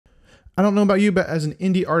I don't know about you, but as an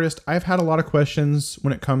indie artist, I've had a lot of questions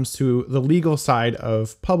when it comes to the legal side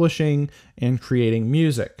of publishing and creating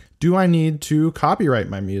music. Do I need to copyright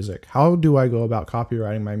my music? How do I go about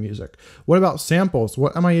copyrighting my music? What about samples?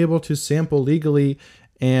 What am I able to sample legally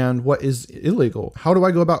and what is illegal? How do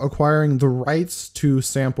I go about acquiring the rights to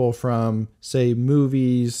sample from, say,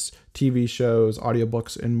 movies, TV shows,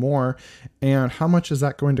 audiobooks, and more? And how much is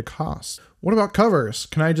that going to cost? What about covers?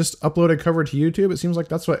 Can I just upload a cover to YouTube? It seems like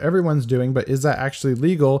that's what everyone's doing, but is that actually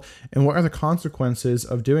legal? And what are the consequences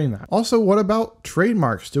of doing that? Also, what about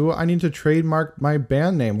trademarks? Do I need to trademark my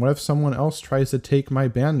band name? What if someone else tries to take my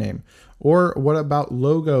band name? Or what about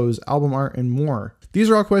logos, album art, and more? These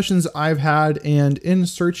are all questions I've had, and in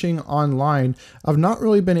searching online, I've not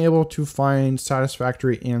really been able to find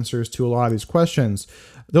satisfactory answers to a lot of these questions.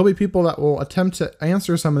 There'll be people that will attempt to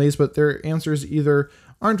answer some of these, but their answers either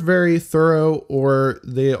aren't very thorough or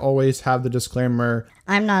they always have the disclaimer,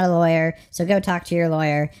 I'm not a lawyer, so go talk to your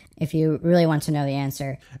lawyer if you really want to know the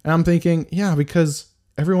answer. and I'm thinking, yeah, because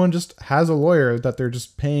everyone just has a lawyer that they're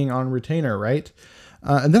just paying on retainer, right?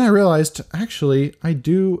 And then I realized, actually, I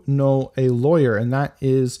do know a lawyer, and that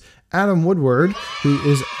is Adam Woodward, who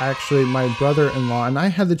is actually my brother-in-law. And I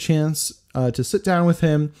had the chance to sit down with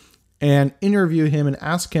him and interview him and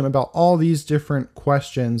ask him about all these different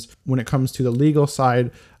questions when it comes to the legal side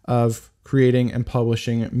of creating and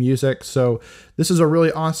publishing music. So this is a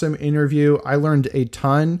really awesome interview. I learned a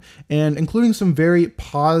ton, and including some very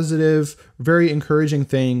positive, very encouraging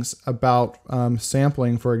things about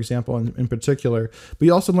sampling, for example, in particular. But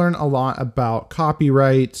you also learn a lot about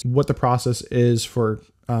copyright, what the process is for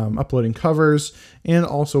uploading covers, and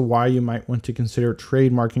also why you might want to consider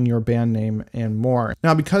trademarking your band name and more.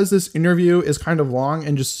 Now, because this interview is kind of long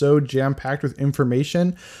and just so jam-packed with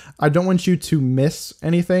information, I don't want you to miss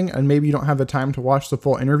anything, and maybe you don't have the time to watch the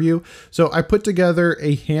full interview. So I put together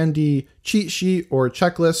a handy cheat sheet or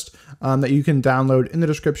checklist that you can download in the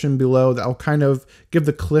description below that will kind of give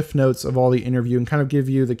the cliff notes of all the interview and kind of give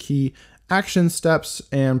you the key action steps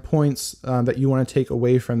and points that you want to take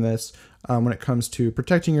away from this when it comes to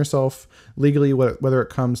protecting yourself legally, whether it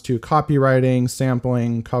comes to copywriting,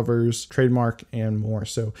 sampling, covers, trademark, and more.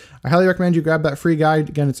 So I highly recommend you grab that free guide.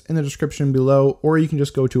 Again, it's in the description below, or you can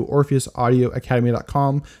just go to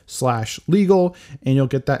orpheusaudioacademy.com/legal and you'll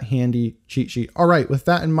get that handy cheat sheet. All right, with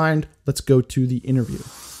that in mind, let's go to the interview.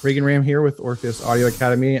 Reagan Ram here with Orpheus Audio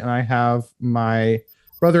Academy, and I have my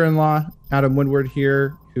brother-in-law, Adam Woodward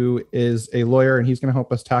here, who is a lawyer, and he's going to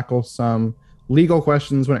help us tackle some legal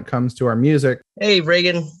questions when it comes to our music. Hey,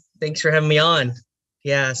 Reagan, thanks for having me on.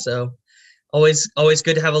 Yeah, so always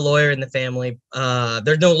good to have a lawyer in the family.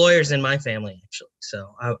 There's no lawyers in my family, actually,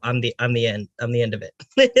 so I'm the end of it.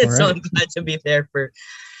 So I'm glad to be there for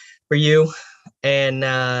you. And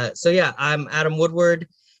so yeah, I'm Adam Woodward,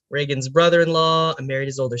 Reagan's brother-in-law. I'm married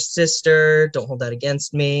his older sister. Don't hold that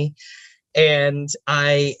against me. And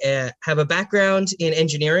I have a background in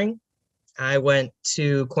engineering. I went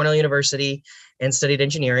to Cornell University and studied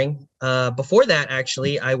engineering. Before that,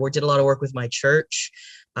 actually, I did a lot of work with my church.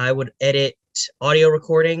 I would edit audio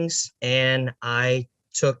recordings, and I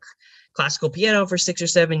took classical piano for 6 or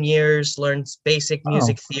 7 years, learned basic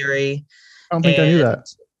music theory. I don't think I knew that.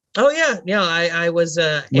 Oh, yeah. I was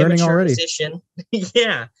an amateur musician.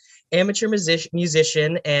 Yeah. Amateur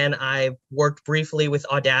musician, and I worked briefly with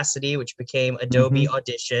Audacity, which became Adobe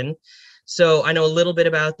Audition. So I know a little bit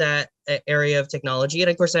about that area of technology. And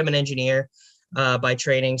of course, I'm an engineer by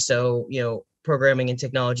training. So, programming and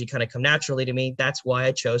technology kind of come naturally to me. That's why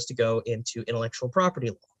I chose to go into intellectual property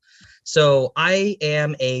law. So I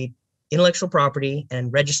am a intellectual property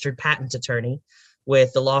and registered patent attorney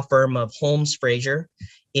with the law firm of Holmes Frazier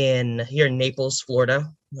here in Naples, Florida.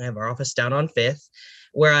 We have our office down on 5th.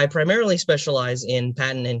 Where I primarily specialize in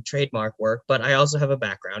patent and trademark work, but I also have a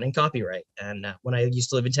background in copyright. And when I used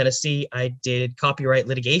to live in Tennessee, I did copyright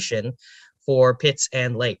litigation for Pitts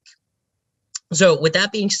and Lake. So with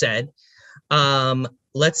that being said,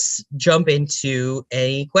 let's jump into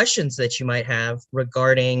any questions that you might have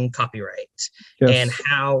regarding copyright and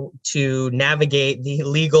how to navigate the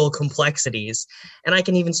legal complexities. And I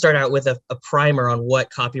can even start out with a primer on what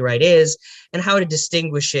copyright is and how to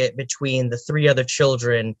distinguish it between the 3 other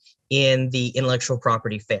children in the intellectual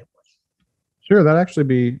property family. Sure, that'd actually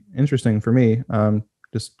be interesting for me.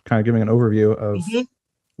 Just kind of giving an overview of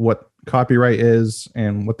what copyright is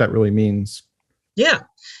and what that really means. Yeah.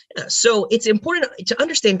 So it's important to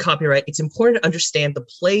understand copyright. It's important to understand the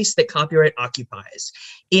place that copyright occupies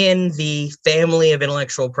in the family of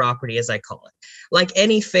intellectual property, as I call it. Like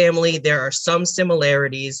any family, there are some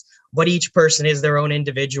similarities, but each person is their own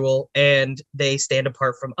individual and they stand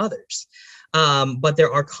apart from others. but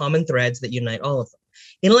there are common threads that unite all of them.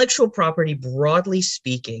 Intellectual property, broadly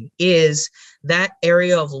speaking, is that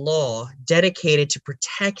area of law dedicated to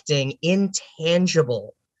protecting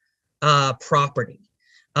intangible property,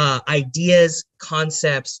 ideas,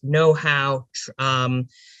 concepts, know-how,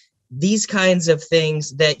 these kinds of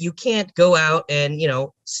things that you can't go out and,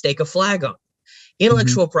 stake a flag on.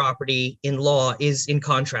 Intellectual property in law is in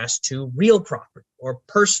contrast to real property or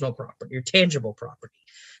personal property or tangible property.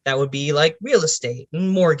 That would be like real estate and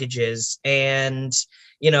mortgages and,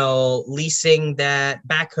 leasing that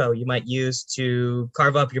backhoe you might use to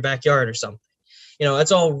carve up your backyard or something.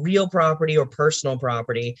 It's all real property or personal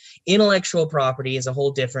property. Intellectual property is a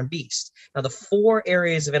whole different beast. Now, the 4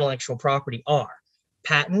 areas of intellectual property are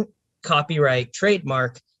patent, copyright,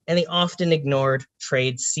 trademark, and the often ignored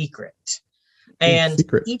trade secret. And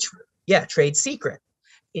trade secret.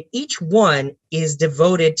 Each one is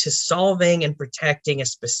devoted to solving and protecting a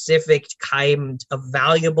specific kind of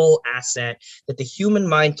valuable asset that the human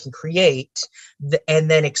mind can create and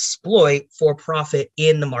then exploit for profit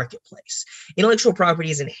in the marketplace. Intellectual property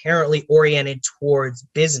is inherently oriented towards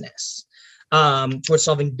business, towards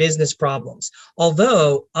solving business problems.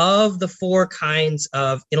 Although of the 4 kinds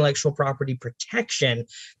of intellectual property protection,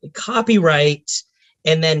 the copyright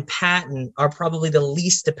and then patent are probably the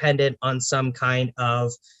least dependent on some kind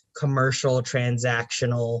of commercial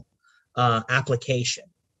transactional application.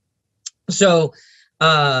 So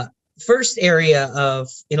first area of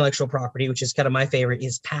intellectual property, which is kind of my favorite,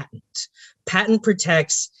 is patent. Patent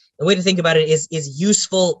protects, the way to think about it is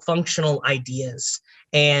useful functional ideas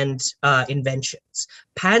and inventions.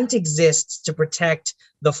 Patent exists to protect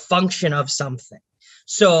the function of something.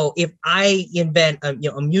 So if I invent a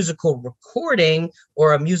musical recording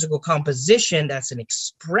or a musical composition that's an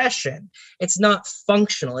expression, it's not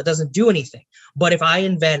functional. It doesn't do anything. But if I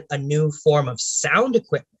invent a new form of sound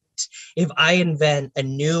equipment, if I invent a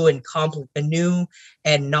new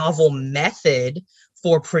and novel method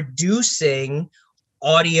for producing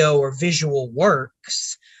audio or visual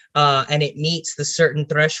works, and it meets the certain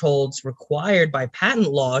thresholds required by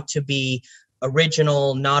patent law to be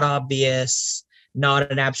original, not obvious,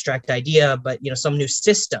 not an abstract idea, but some new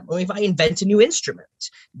system. Or if I invent a new instrument,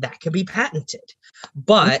 that could be patented.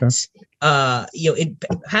 But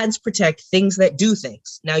patents protect things that do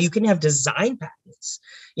things. Now you can have design patents.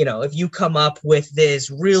 If you come up with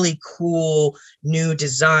this really cool new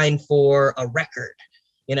design for a record,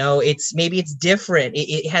 it's different.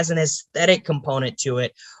 It has an aesthetic component to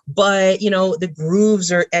it, but the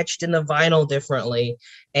grooves are etched in the vinyl differently,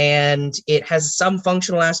 and it has some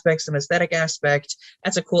functional aspects, some aesthetic aspect.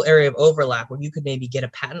 That's a cool area of overlap where you could maybe get a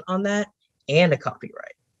patent on that and a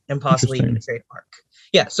copyright and possibly even a trademark.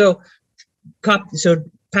 Yeah. So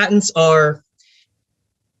patents are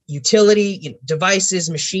utility, devices,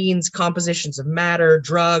 machines, compositions of matter,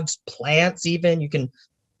 drugs, plants. Even you can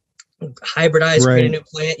hybridize, create a new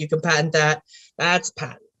plant, you can patent that. That's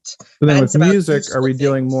patent. So then with music, are we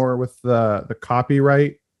dealing more with the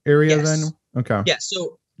copyright area then? Okay. Yeah.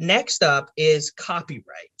 So next up is copyright.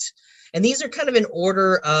 And these are kind of in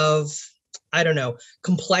order of,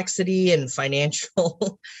 complexity and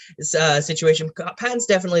financial situation. Patents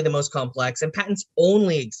definitely the most complex, and patents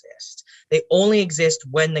only exist. They only exist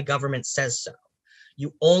when the government says so.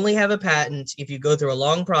 You only have a patent if you go through a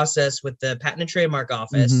long process with the Patent and Trademark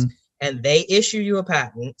Office, and they issue you a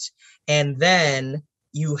patent, and then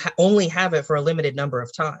you only have it for a limited amount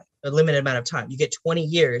of time. You get 20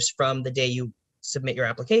 years from the day you submit your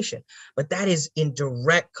application. But that is in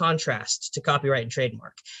direct contrast to copyright and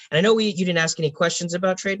trademark. And I know you didn't ask any questions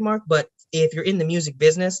about trademark, but if you're in the music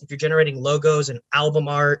business, if you're generating logos and album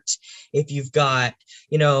art, if you've got,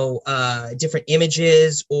 different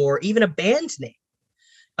images or even a band name,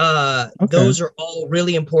 those are all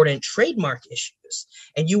really important trademark issues.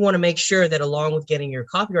 And you want to make sure that along with getting your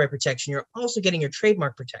copyright protection, you're also getting your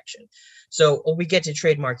trademark protection. So we get to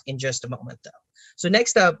trademark in just a moment, though. So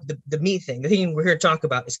next up, the thing we're here to talk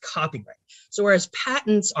about is copyright. So whereas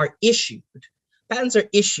patents are issued,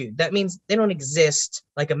 that means they don't exist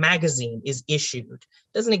like a magazine is issued.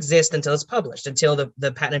 It doesn't exist until it's published, until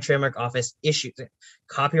the Patent and Trademark Office issues it.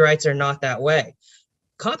 Copyrights are not that way.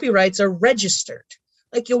 Copyrights are registered.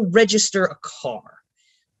 Like you'll register a car.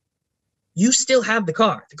 You still have the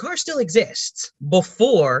car. The car still exists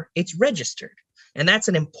before it's registered. And that's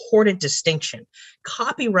an important distinction.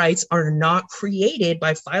 Copyrights are not created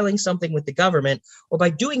by filing something with the government or by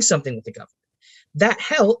doing something with the government. That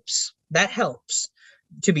helps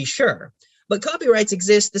to be sure. But copyrights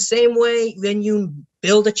exist the same way when you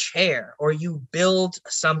build a chair or you build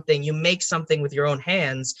something, you make something with your own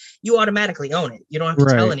hands, you automatically own it. You don't have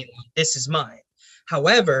to tell anyone, this is mine.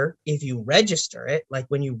 However, if you register it, like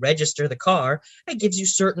when you register the car, it gives you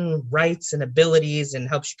certain rights and abilities and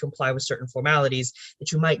helps you comply with certain formalities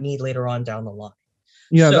that you might need later on down the line.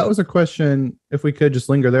 Yeah, that was a question, if we could just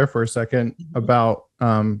linger there for a second, about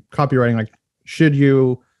copywriting. Like, should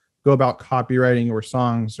you go about copywriting your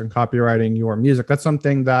songs and copywriting your music? That's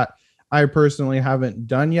something that I personally haven't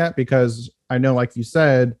done yet, because I know, like you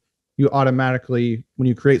said, you automatically, when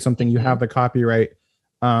you create something, you have the copyright.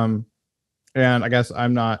 And I guess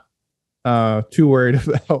I'm not too worried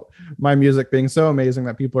about my music being so amazing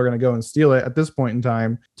that people are going to go and steal it at this point in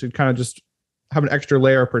time, to kind of just have an extra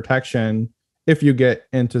layer of protection. If you get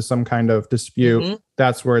into some kind of dispute,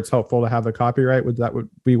 that's where it's helpful to have the copyright. Would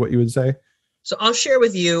be what you would say? So I'll share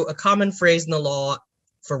with you a common phrase in the law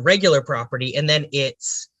for regular property, and then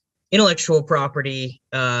its intellectual property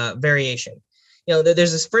variation. You know,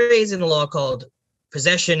 there's this phrase in the law called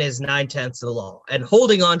possession is 9/10 of the law, and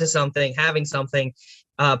holding on to something, having something,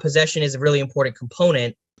 possession is a really important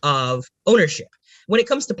component of ownership. When it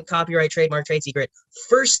comes to copyright, trademark, trade secret,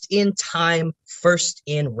 first in time, first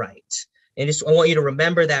in right. And I want you to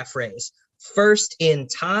remember that phrase: first in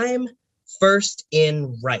time, first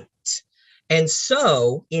in right. And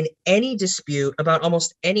so in any dispute about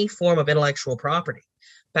almost any form of intellectual property,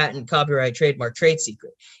 patent, copyright, trademark, trade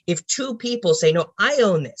secret, if two people say, no, I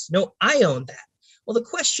own this, no, I own that, well, the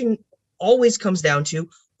question always comes down to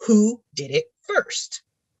who did it first?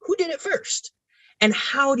 Who did it first? And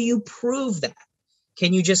how do you prove that?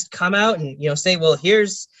 Can you just come out and, say, well,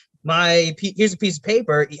 here's a piece of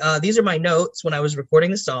paper. These are my notes when I was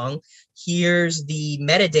recording the song. Here's the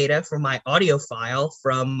metadata from my audio file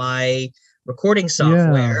from my recording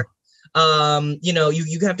software.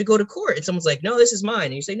 You have to go to court and someone's like, no, this is mine.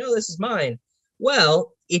 And you say, no, this is mine.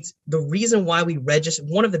 Well, it's the reason why we register.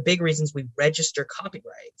 One of the big reasons we register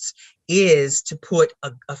copyrights is to put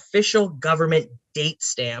an official government date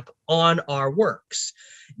stamp on our works.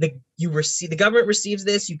 The government receives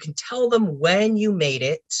this. You can tell them when you made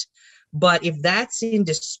it, but if that's in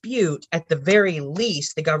dispute, at the very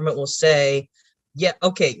least, the government will say, yeah,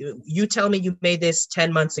 okay, you tell me you made this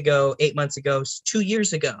 10 months ago, 8 months ago, 2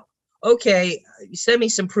 years ago. Okay, send me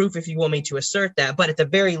some proof if you want me to assert that. But at the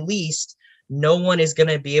very least, no one is going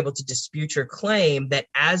to be able to dispute your claim that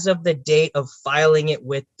as of the date of filing it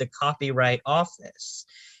with the Copyright Office,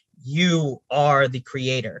 you are the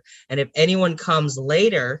creator. And if anyone comes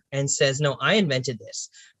later and says, no, I invented this,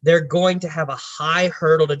 they're going to have a high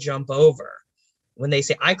hurdle to jump over when they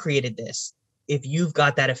say, I created this, if you've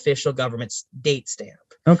got that official government date stamp.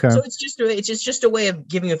 Okay. So it's just a way of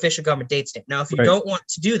giving official government date stamp. Now, if you don't want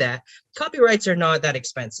to do that, copyrights are not that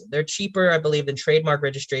expensive. They're cheaper, I believe, than trademark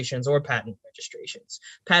registrations or patent registrations,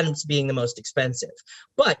 patents being the most expensive.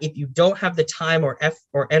 But if you don't have the time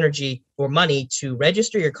or energy or money to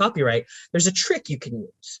register your copyright, there's a trick you can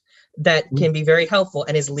use that can be very helpful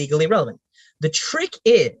and is legally relevant. The trick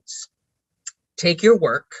is take your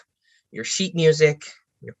work, your sheet music,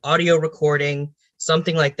 your audio recording,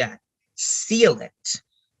 something like that, seal it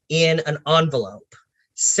in an envelope,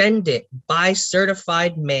 send it by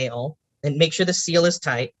certified mail, and make sure the seal is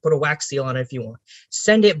tight. Put a wax seal on it if you want.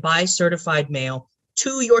 Send it by certified mail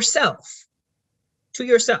to yourself. To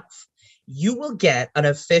yourself. You will get an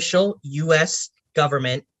official U.S.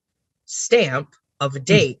 government stamp of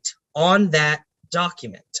date on that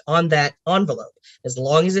document, on that envelope, as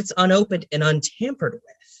long as it's unopened and untampered with.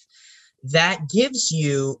 That gives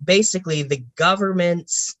you basically the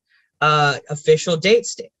government's official date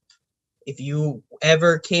stamp. If there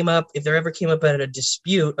ever came up at a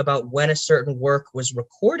dispute about when a certain work was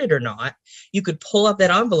recorded or not, you could pull up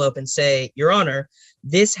that envelope and say, Your Honor,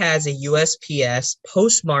 this has a USPS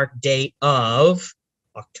postmark date of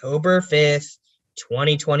October 5th,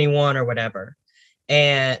 2021 or whatever,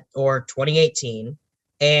 or 2018.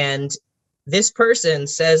 And this person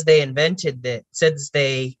says they invented that, says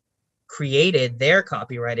they created their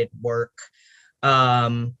copyrighted work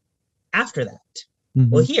after that.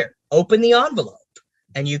 Well, here, open the envelope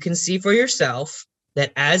and you can see for yourself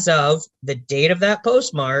that as of the date of that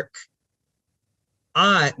postmark,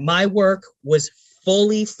 my work was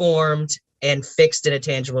fully formed and fixed in a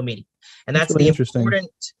tangible medium. And that's really the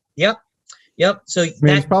important. Yep. So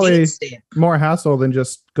it's probably more hassle than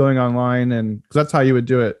just going online, and because that's how you would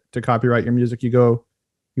do it to copyright your music. You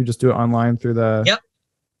just do it online through the. Yep.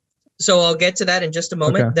 So I'll get to that in just a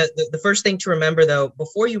moment. Okay. The first thing to remember, though,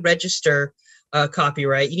 before you register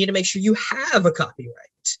copyright, you need to make sure you have a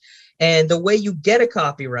copyright. And the way you get a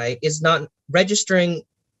copyright is not registering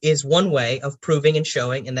is one way of proving and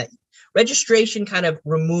showing, and that registration kind of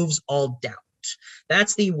removes all doubt.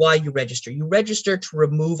 That's the why you register. You register to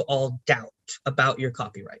remove all doubt about your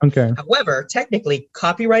copyright. Okay. However, technically,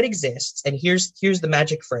 copyright exists, and here's the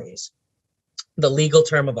magic phrase, the legal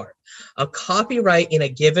term of art. A copyright in a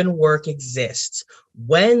given work exists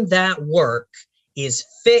when that work is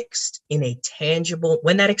fixed in a tangible,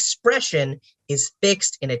 when that expression is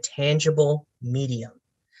fixed in a tangible medium.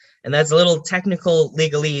 And that's a little technical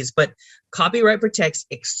legalese, but copyright protects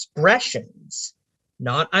expressions,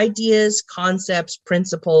 not ideas, concepts,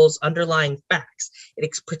 principles, underlying facts.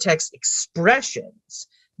 It protects expressions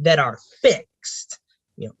that are fixed,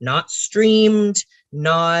 not streamed,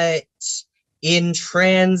 not in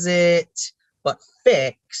transit, but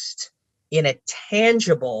fixed in a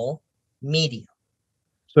tangible medium.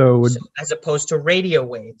 So as opposed to radio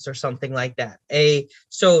waves or something like that.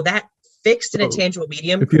 So that fixed in a tangible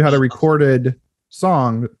medium. If you had a recorded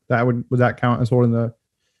song, would that count as holding the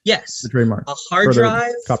yes, the trademark? A hard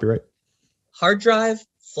drive, copyright. Hard drive,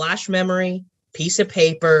 flash memory, piece of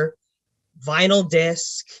paper, vinyl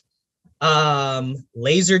disc,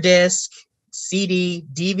 laser disc, CD,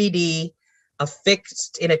 DVD.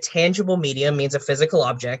 Affixed in a tangible medium means a physical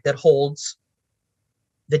object that holds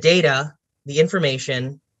the data, the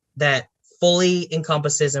information that fully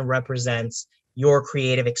encompasses and represents your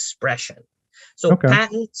creative expression. So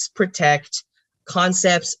patents protect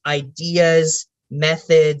concepts, ideas,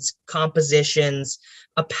 methods, compositions.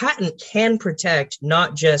 A patent can protect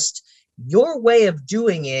not just your way of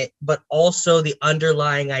doing it, but also the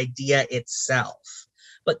underlying idea itself.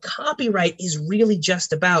 But copyright is really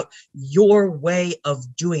just about your way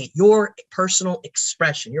of doing it, your personal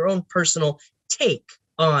expression, your own personal take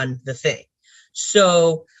on the thing.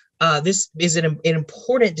 So this is an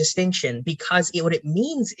important distinction because what it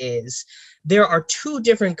means is there are two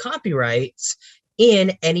different copyrights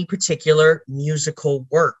in any particular musical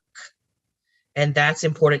work. And that's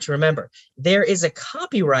important to remember. There is a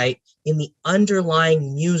copyright in the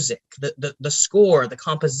underlying music, the score, the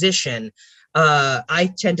composition.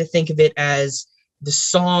 I tend to think of it as the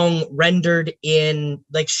song rendered in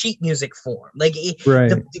like sheet music form, like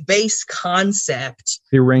the base concept,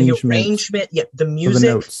 the arrangement, the music, the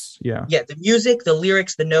notes, the music, the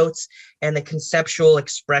lyrics, the notes, and the conceptual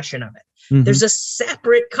expression of it. Mm-hmm. There's a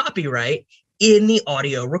separate copyright in the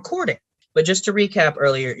audio recording. But just to recap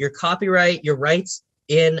earlier, your copyright, your rights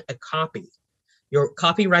in a copy. Your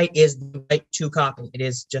copyright is the right to copy. It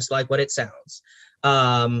is just like what it sounds.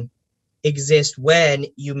 Exist when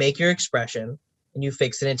you make your expression and you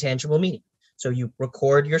fix an intangible medium. So you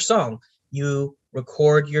record your song, you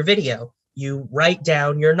record your video, you write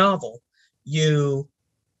down your novel, you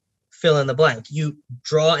fill in the blank, you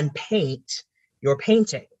draw and paint your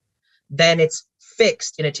painting. Then it's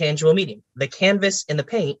fixed in a tangible medium. The canvas and the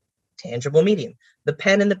paint, tangible medium. The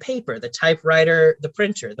pen and the paper, the typewriter, the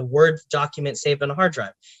printer, the Word document saved on a hard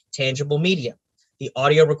drive, tangible medium. The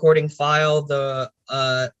audio recording file, the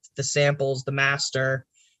samples, the master,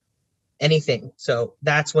 anything. So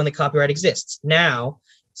that's when the copyright exists. Now,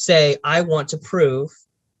 say I want to prove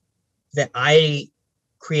that I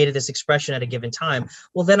created this expression at a given time,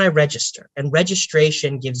 well, then I register. And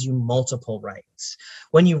registration gives you multiple rights.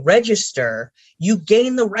 When you register, you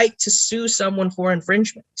gain the right to sue someone for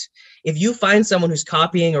infringement. If you find someone who's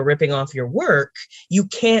copying or ripping off your work, you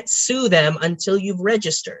can't sue them until you've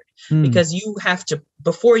registered. Because you have to,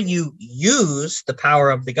 before you use the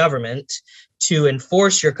power of the government to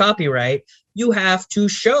enforce your copyright, you have to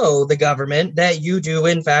show the government that you do,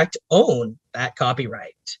 in fact, own that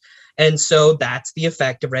copyright. And so that's the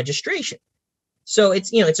effect of registration. So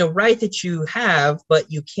it's, it's a right that you have,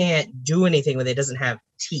 but you can't do anything with it. It doesn't have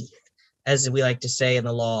teeth, as we like to say in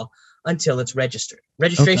the law, until it's registered.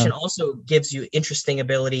 Registration also gives you interesting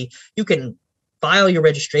ability. You can file your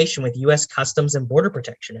registration with U.S. Customs and Border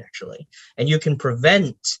Protection, actually, and you can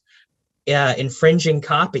prevent infringing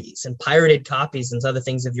copies and pirated copies and other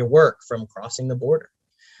things of your work from crossing the border,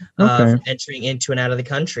 from entering into and out of the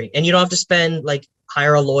country. And you don't have to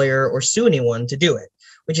hire a lawyer or sue anyone to do it,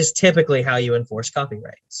 which is typically how you enforce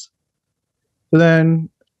copyrights. So then,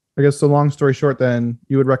 I guess the long story short, then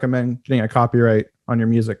you would recommend getting a copyright on your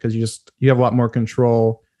music because you have a lot more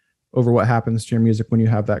control over what happens to your music when you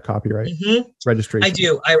have that copyright registration. I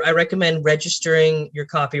do. I recommend registering your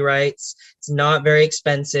copyrights. It's not very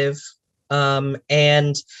expensive. But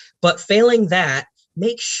failing that,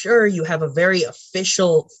 make sure you have a very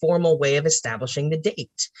official, formal way of establishing the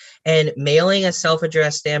date. And mailing a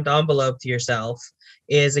self-addressed stamped envelope to yourself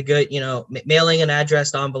is a good, mailing an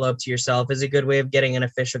addressed envelope to yourself is a good way of getting an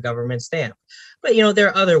official government stamp. But, there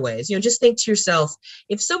are other ways. Just think to yourself,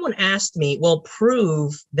 if someone asked me, well,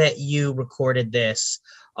 prove that you recorded this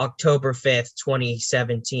October 5th,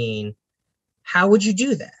 2017, How would you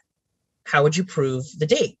do that? How would you prove the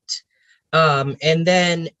date? And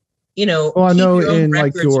then, well, I keep know your own in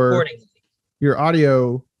like records accordingly. your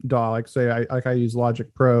audio DAW, like say I use Logic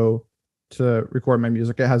Pro to record my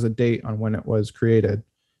music. It has a date on when it was created.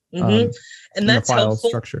 And that's file helpful.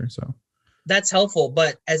 Structure. So that's helpful.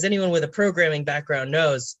 But as anyone with a programming background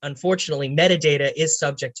knows, unfortunately, metadata is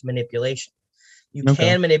subject to manipulation. You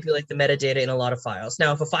can manipulate the metadata in a lot of files.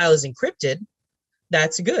 Now, if a file is encrypted,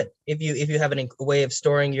 that's good. If you have a way of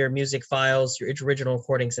storing your music files, your original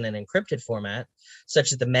recordings in an encrypted format,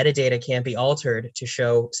 such that the metadata can't be altered to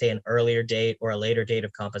show, say, an earlier date or a later date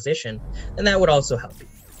of composition, then that would also help you.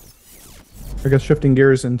 I guess shifting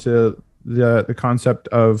gears into the concept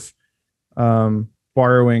of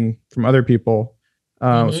borrowing from other people.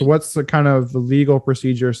 So what's the kind of the legal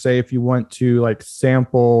procedure, say, if you want to like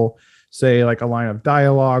sample, say, like a line of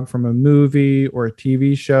dialogue from a movie or a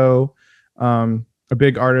TV show? A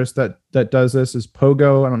big artist that does this is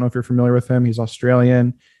Pogo. I don't know if you're familiar with him. He's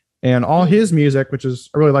Australian, and all his music, which is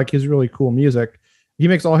I really like his really cool music. He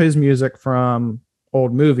makes all his music from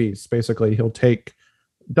old movies. Basically, he'll take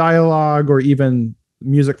dialogue or even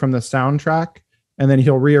music from the soundtrack, and then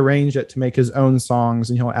he'll rearrange it to make his own songs,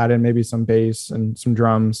 and he'll add in maybe some bass and some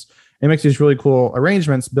drums. And he makes these really cool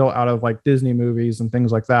arrangements built out of like Disney movies and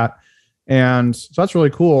things like that. And so that's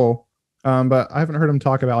really cool. But I haven't heard him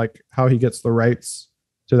talk about like how he gets the rights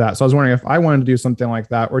to that. So I was wondering if I wanted to do something like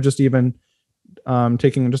that, or just even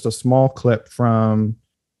taking just a small clip from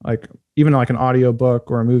like even like an audio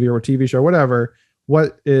book or a movie or a TV show, or whatever.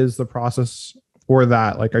 What is the process for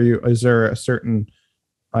that? Like, is there a certain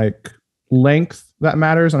like length that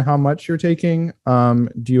matters on how much you're taking? Do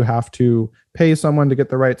you have to pay someone to get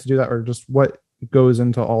the right to do that, or just what goes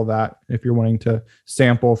into all that if you're wanting to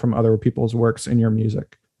sample from other people's works in your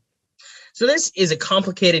music? So this is a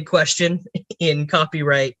complicated question in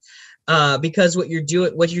copyright because what you're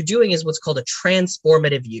doing is what's called a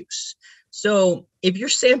transformative use. So if you're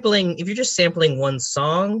just sampling one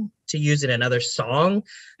song to use in another song,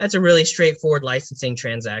 that's a really straightforward licensing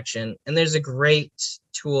transaction. And there's a great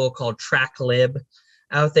tool called TrackLib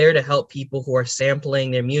out there to help people who are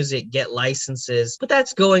sampling their music get licenses. But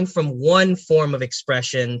that's going from one form of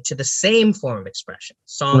expression to the same form of expression,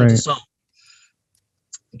 song to song.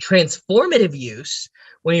 Transformative use,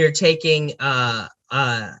 when you're taking a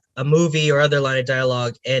movie or other line of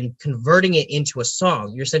dialogue and converting it into a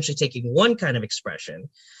song, you're essentially taking one kind of expression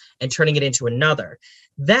and turning it into another.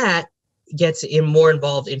 That gets more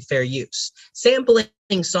involved in fair use. Sampling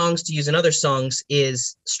songs to use in other songs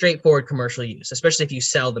is straightforward commercial use, especially if you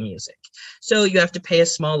sell the music. So you have to pay a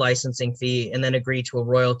small licensing fee and then agree to a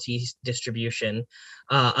royalty distribution,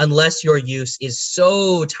 unless your use is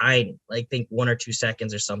so tiny, like think 1 or 2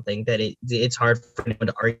 seconds or something, that it's hard for anyone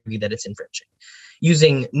to argue that it's infringing.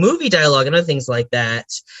 Using movie dialogue and other things like that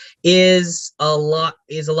is a lot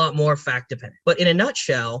more fact dependent. But in a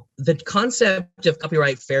nutshell, the concept of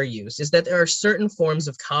copyright fair use is that there are certain forms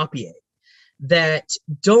of copying that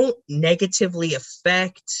don't negatively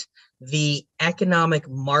affect the economic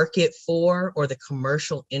market for or the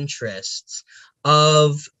commercial interests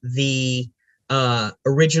of the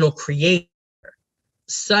original creator,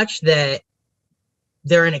 such that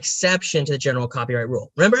they're an exception to the general copyright rule.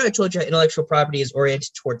 Remember I told you intellectual property is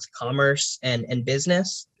oriented towards commerce and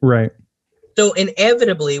business? Right. So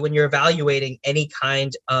inevitably, when you're evaluating any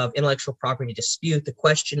kind of intellectual property dispute, the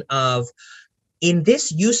question of, in this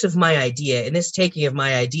use of my idea, in this taking of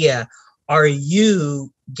my idea, are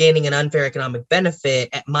you gaining an unfair economic benefit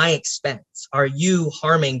at my expense? Are you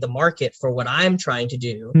harming the market for what I'm trying to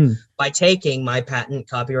do by taking my patent,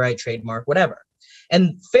 copyright, trademark, whatever?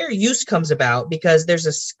 And fair use comes about because there's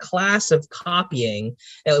a class of copying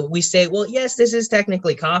that we say, well, yes, this is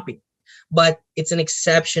technically copying, but it's an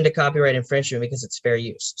exception to copyright infringement because it's fair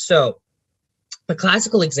use. So the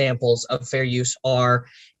classical examples of fair use are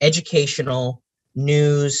educational,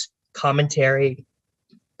 news, commentary,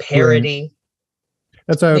 parody. Right.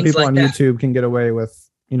 That's how people like on YouTube can get away with,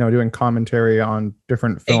 doing commentary on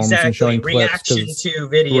different films and showing clips. Reaction to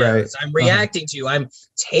videos. Right. I'm reacting to, I'm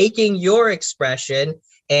taking your expression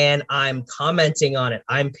and I'm commenting on it.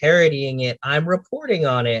 I'm parodying it. I'm reporting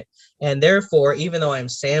on it. And therefore, even though I'm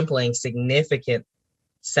sampling significant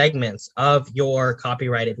segments of your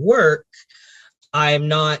copyrighted work, I'm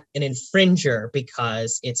not an infringer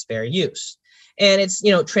because it's fair use. And it's,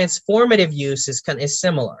 transformative use is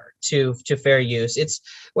similar to fair use. It's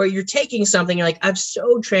where you're taking something, you're like, I've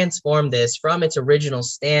so transformed this from its original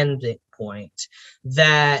standpoint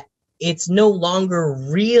that it's no longer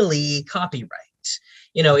really copyright.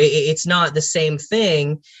 It's not the same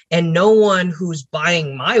thing. And no one who's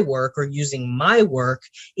buying my work or using my work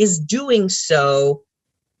is doing so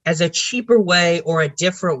as a cheaper way or a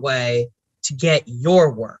different way to get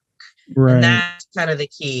your work. Right. And that's kind of the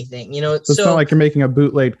key thing, So it's not like you're making a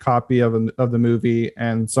bootleg copy of the movie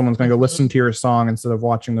and someone's going to go listen to your song instead of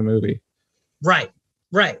watching the movie. Right.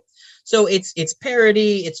 So it's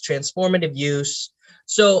parody, it's transformative use.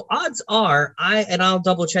 So odds are, I'll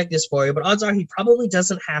double check this for you, but odds are he probably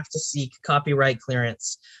doesn't have to seek copyright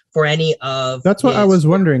clearance for any of. That's what I was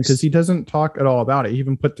wondering, because he doesn't talk at all about it. He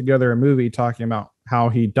even put together a movie talking about how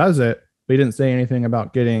he does it, but he didn't say anything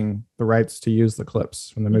about getting the rights to use the clips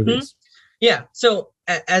from the movies. Yeah. So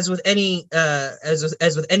as with any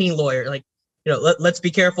with any lawyer, like, let's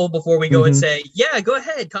be careful before we go and say, yeah, go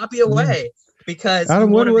ahead, copy away, because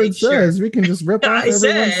Adam Woodward says we can just rip off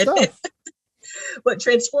everyone's stuff. But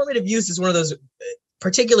transformative use is one of those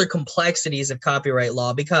particular complexities of copyright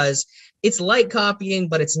law, because it's like copying,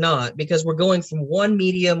 but it's not, because we're going from one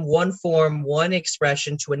medium, one form, one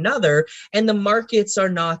expression to another, and the markets are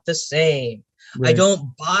not the same. Right.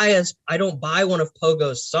 I don't buy one of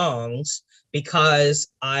Pogo's songs because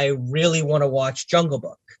I really want to watch Jungle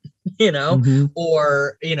Book,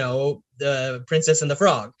 or, The Princess and the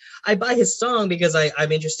Frog. I buy his song because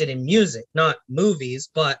I'm interested in music, not movies,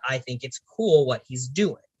 but I think it's cool what he's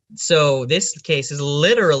doing. So this case is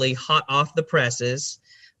literally hot off the presses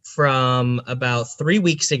from about 3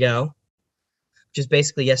 weeks ago, which is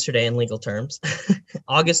basically yesterday in legal terms.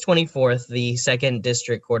 August 24th, the Second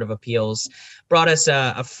District Court of Appeals brought us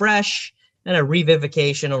a fresh and a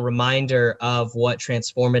revivification, a reminder of what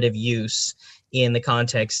transformative use in the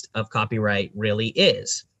context of copyright really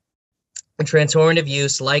is. Transformative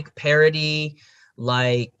use, like parody,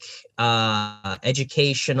 like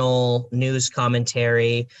educational news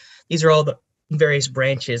commentary, these are all the various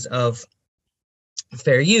branches of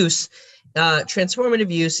fair use. Transformative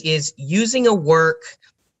use is using a work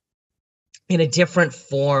in a different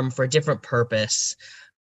form for a different purpose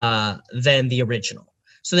than the original.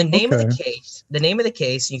 So the name of the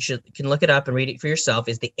case, you can look it up and read it for yourself,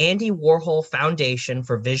 is the Andy Warhol Foundation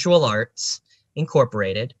for Visual Arts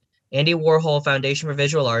Incorporated. Andy Warhol Foundation for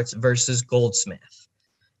Visual Arts versus Goldsmith.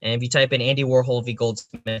 And if you type in Andy Warhol v.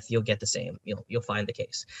 Goldsmith, you'll get the same. You'll find the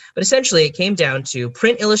case. But essentially, it came down to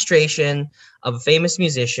print illustration of a famous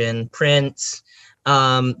musician, Prince.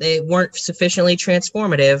 They weren't sufficiently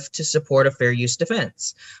transformative to support a fair use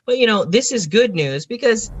defense. But, this is good news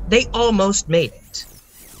because they almost made it.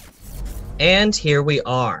 And here we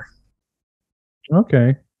are.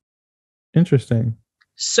 Okay. Interesting.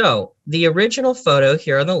 So the original photo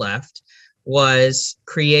here on the left was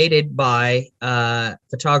created by a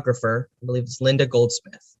photographer, I believe it's Linda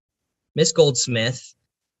Goldsmith. Miss Goldsmith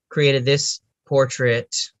created this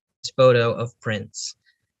portrait, this photo of Prince.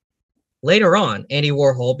 Later on, Andy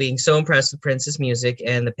Warhol, being so impressed with Prince's music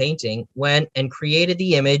and the painting, went and created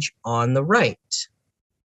the image on the right,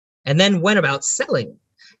 and then went about selling it.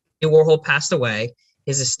 Andy Warhol passed away.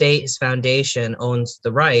 His estate, his foundation, owns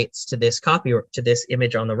the rights to this copy, to this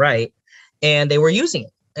image on the right, and they were using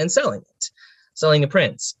it and selling the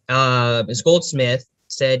Prince. Ms. Goldsmith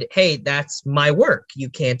said, "Hey, that's my work. You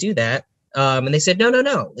can't do that." And they said,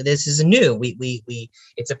 "No. This is new.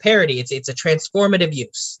 It's a parody. It's a transformative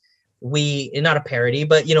use. Not a parody,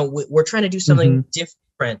 but we're trying to do something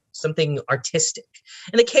different, something artistic."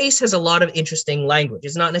 And the case has a lot of interesting language.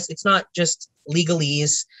 It's not just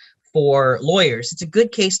legalese for lawyers. It's a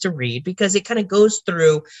good case to read because it kind of goes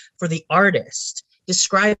through for the artist,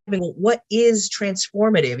 describing what is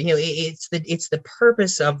transformative. It's the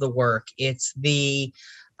purpose of the work. It's the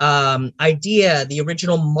idea, the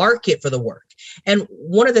original market for the work. And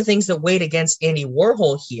one of the things that weighed against Andy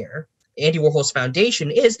Warhol here, Andy Warhol's foundation,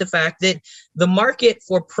 is the fact that the market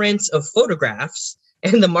for prints of photographs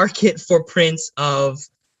and the market for prints of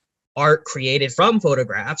art created from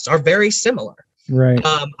photographs are very similar. Right.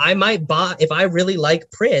 I might buy, if I really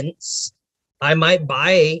like Prince, I might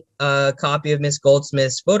buy a copy of Miss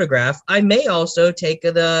Goldsmith's photograph. I may also take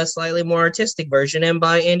the slightly more artistic version and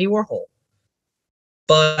buy Andy Warhol,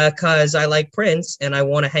 because I like Prince and I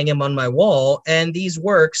want to hang him on my wall. And these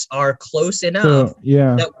works are close enough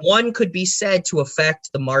that one could be said to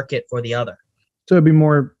affect the market for the other. So it'd be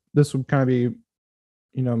more, this would kind of be,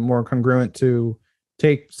 more congruent to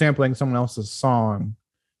sampling someone else's song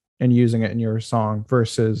and using it in your song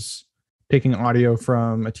versus taking audio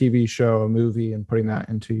from a TV show, a movie, and putting that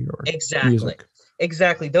into your music.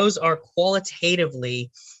 Exactly. Those are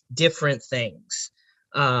qualitatively different things.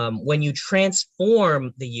 when you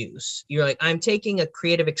transform the use, you're like, I'm taking a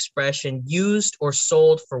creative expression used or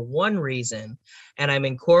sold for one reason, and I'm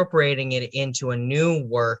incorporating it into a new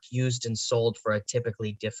work used and sold for a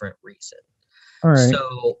typically different reason. All right.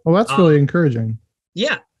 So, well, that's really encouraging.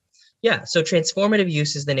 Yeah. Yeah. So transformative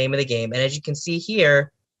use is the name of the game. And as you can see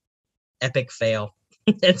here, epic fail.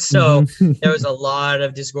 And so there was a lot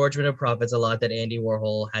of disgorgement of profits, a lot that Andy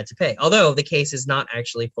Warhol had to pay. Although the case is not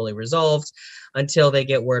actually fully resolved until they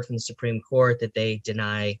get word from the Supreme Court that they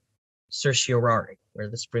deny certiorari, where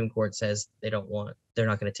the Supreme Court says they're not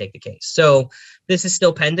going to take the case. So this is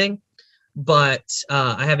still pending, but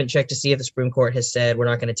I haven't checked to see if the Supreme Court has said we're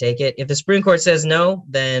not going to take it. If the Supreme Court says no,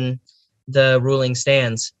 then the ruling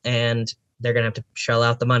stands and they're going to have to shell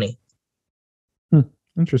out the money.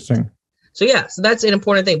 Interesting. So yeah, so that's an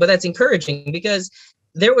important thing, but that's encouraging because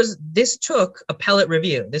this took appellate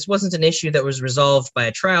review. This wasn't an issue that was resolved by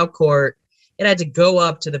a trial court. It had to go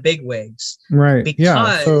up to the bigwigs, right?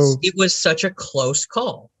 Because it was such a close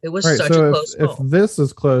call. It was such a close call. If this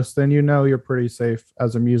is close, then you know you're pretty safe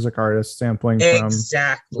as a music artist sampling from movies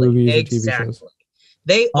or TV shows.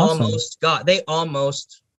 They almost got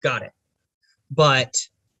it, but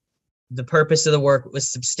the purpose of the work was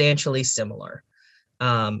substantially similar.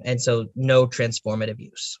 And so no transformative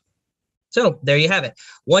use. So there you have it.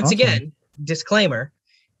 Once again, disclaimer,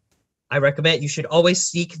 I recommend you should always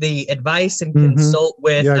seek the advice and consult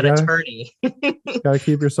with an attorney. Gotta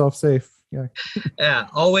keep yourself safe. Yeah,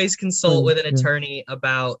 always consult with an attorney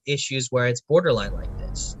about issues where it's borderline like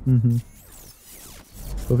this.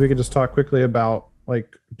 So if we could just talk quickly about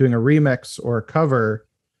like doing a remix or a cover,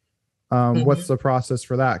 what's the process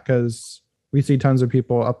for that? Because we see tons of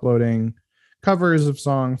people uploading covers of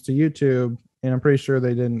songs to YouTube, and I'm pretty sure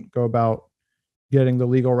they didn't go about getting the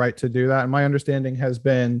legal right to do that. And my understanding has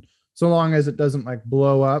been, so long as it doesn't like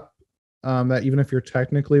blow up, that even if you're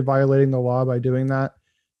technically violating the law by doing that,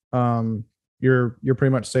 you're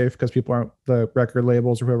pretty much safe because the record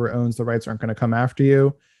labels or whoever owns the rights aren't going to come after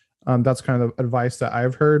you. That's kind of the advice that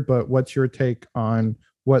I've heard. But what's your take on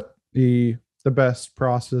what the best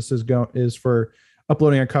process is for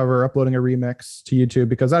uploading a cover, uploading a remix to YouTube?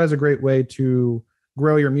 Because that is a great way to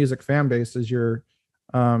grow your music fan base, as you're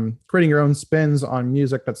creating your own spins on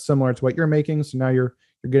music that's similar to what you're making. So now you're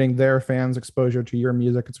getting their fans exposure to your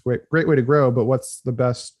music. It's a great way to grow, but what's the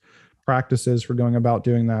best practices for going about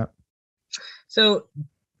doing that? So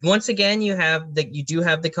once again, you do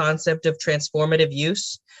have the concept of transformative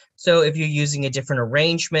use. So if you're using a different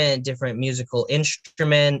arrangement, different musical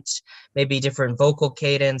instrument, maybe different vocal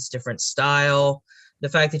cadence, different style, the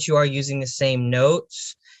fact that you are using the same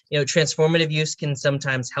notes, transformative use can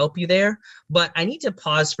sometimes help you there. But I need to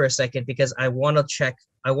pause for a second because I want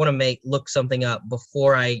to look something up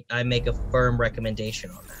before I make a firm recommendation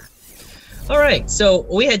on that. All right, so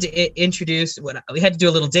we had to we had to do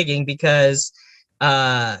a little digging because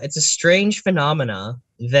it's a strange phenomena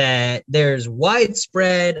that there's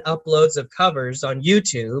widespread uploads of covers on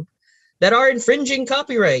YouTube that are infringing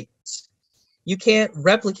copyright. You can't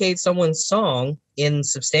replicate someone's song in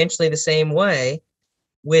substantially the same way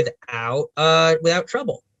without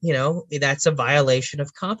trouble. That's a violation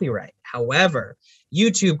of copyright. However,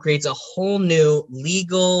 YouTube creates a whole new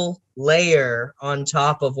legal layer on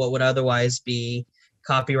top of what would otherwise be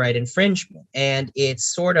copyright infringement. And it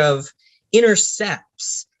sort of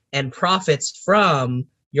intercepts and profits from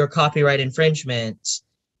your copyright infringement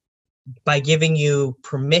by giving you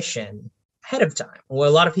permission ahead of time. What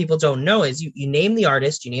a lot of people don't know is you name the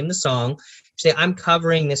artist, you name the song, you say, I'm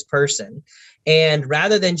covering this person. And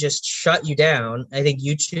rather than just shut you down, I think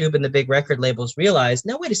YouTube and the big record labels realize,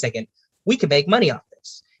 no, wait a second, we can make money off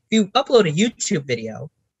this. If you upload a YouTube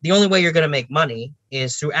video, the only way you're going to make money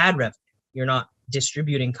is through ad revenue. You're not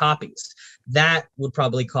distributing copies. That would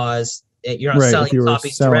probably cause, you're not selling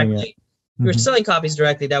copies directly. If you're selling copies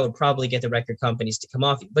directly, that would probably get the record companies to come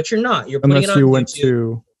off you. But you're not. You're putting it on YouTube. Unless you went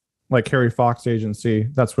to like Harry Fox agency,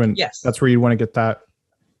 that's where you want to get that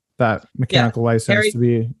mechanical license to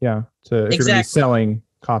be, if you're going to be selling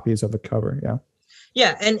copies of the cover.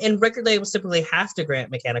 Yeah, and record labels typically have to grant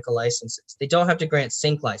mechanical licenses. They don't have to grant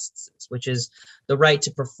sync licenses, which is the right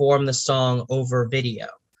to perform the song over video.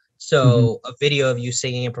 So a video of you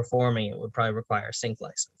singing and performing it would probably require a sync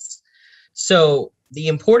license. So the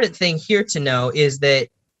important thing here to know is that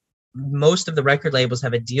most of the record labels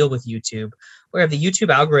have a deal with YouTube, where if the YouTube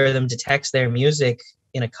algorithm detects their music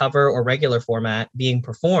in a cover or regular format being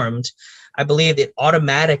performed, I believe it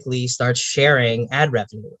automatically starts sharing ad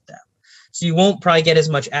revenue with them. So you won't probably get as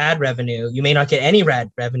much ad revenue. You may not get any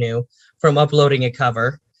ad revenue from uploading a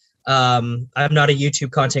cover I'm not a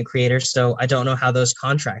YouTube content creator, so I don't know how those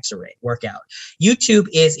contracts work out. YouTube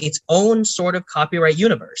is its own sort of copyright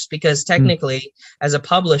universe because technically, as a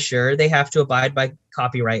publisher, they have to abide by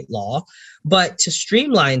copyright law. But to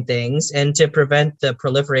streamline things and to prevent the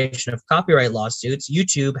proliferation of copyright lawsuits,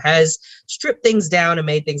 YouTube has stripped things down and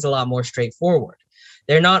made things a lot more straightforward.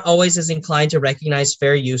 They're not always as inclined to recognize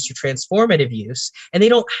fair use or transformative use, and they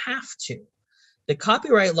don't have to. The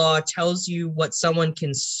copyright law tells you what someone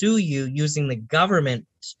can sue you using the government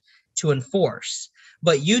to enforce.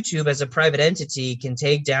 But YouTube, as a private entity, can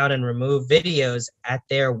take down and remove videos at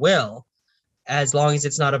their will, as long as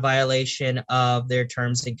it's not a violation of their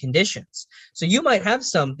terms and conditions. So you might have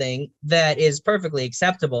something that is perfectly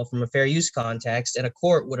acceptable from a fair use context, and a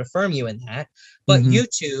court would affirm you in that. But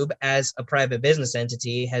YouTube, as a private business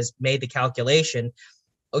entity, has made the calculation,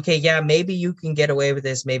 okay, yeah, maybe you can get away with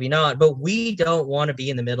this, maybe not, but we don't want to be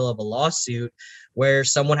in the middle of a lawsuit where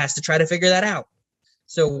someone has to try to figure that out.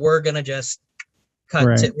 So we're going to just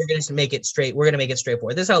we're going to make it straight. We're going to make it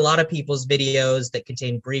straightforward. This is how a lot of people's videos that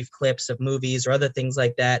contain brief clips of movies or other things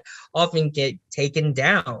like that often get taken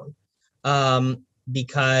down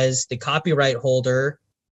because the copyright holder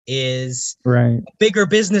is a bigger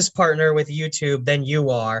business partner with YouTube than you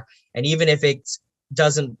are. And even if it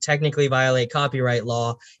doesn't technically violate copyright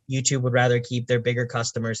law, YouTube would rather keep their bigger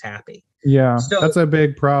customers happy. Yeah, so that's a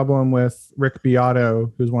big problem with Rick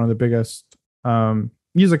Beato, who's one of the biggest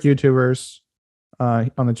music YouTubers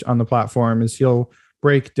on the platform. Is he'll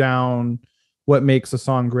break down what makes a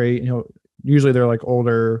song great. Usually they're like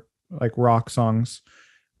older, like rock songs,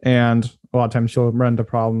 and a lot of times he'll run into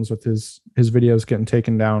problems with his videos getting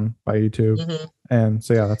taken down by YouTube. And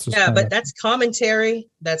so that's just but that's commentary.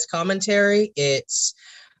 It's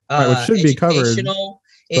which should be covered.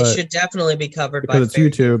 It should definitely be covered because it's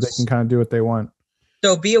YouTube. They can kind of do what they want.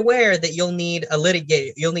 So be aware that you'll need a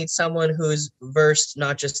litigator. You'll need someone who's versed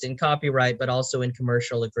not just in copyright, but also in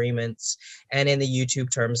commercial agreements and in the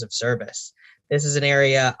YouTube terms of service. This is an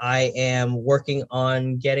area I am working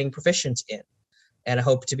on getting proficient in, and I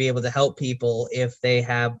hope to be able to help people if they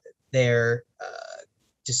have their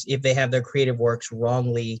creative works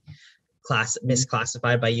wrongly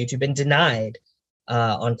misclassified by YouTube and denied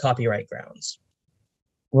on copyright grounds.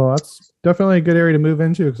 Well, that's definitely a good area to move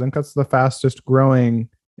into, because I think that's the fastest growing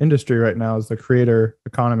industry right now, is the creator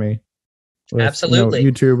economy. With, absolutely.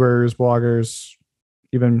 YouTubers, bloggers,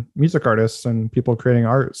 even music artists and people creating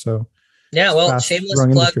art. So yeah, well,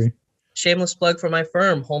 shameless plug for my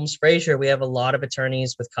firm, Holmes Frazier. We have a lot of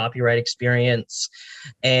attorneys with copyright experience,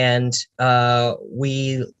 and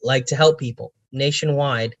we like to help people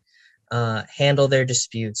nationwide handle their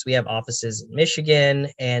disputes. We have offices in Michigan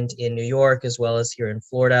and in New York, as well as here in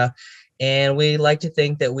Florida. And we like to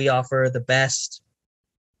think that we offer the best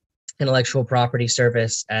intellectual property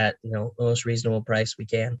service at the most reasonable price we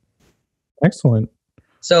can. Excellent.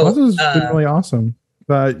 So this has been really awesome.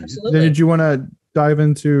 But then did you want to dive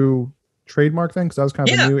into trademark then? Because that was kind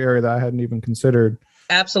of a new area that I hadn't even considered.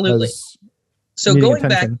 Absolutely. So going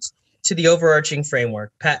back to the overarching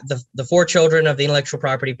framework, the four children of the intellectual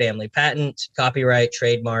property family: patent, copyright,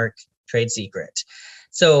 trademark, trade secret.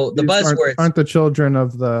 So the buzzwords aren't the children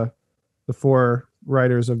of the four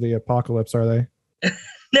writers of the apocalypse, are they?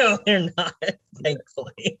 No, they're not,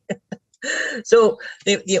 thankfully. So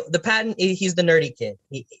the patent, he's the nerdy kid.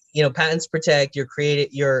 Patents protect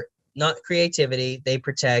your not creativity. They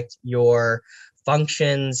protect your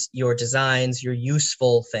functions, your designs, your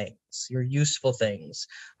useful things. Your useful things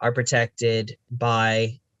are protected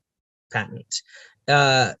by patent.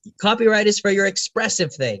 Copyright is for your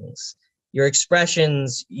expressive things, your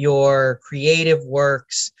expressions, your creative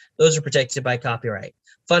works. Those are protected by copyright.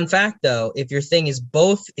 Fun fact, though, if your thing is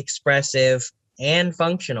both expressive and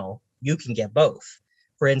functional, you can get both.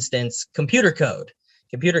 For instance, computer code.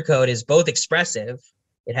 Computer code is both expressive.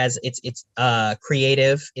 It's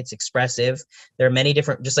creative, it's expressive. There are many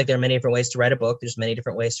different, just like there are many different ways to write a book, there's many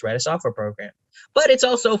different ways to write a software program. But it's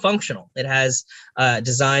also functional. It has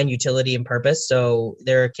design, utility, and purpose. So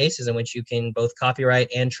there are cases in which you can both copyright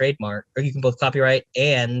and trademark, or you can both copyright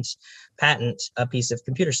and patent a piece of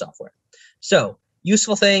computer software. So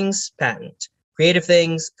useful things, patent. Creative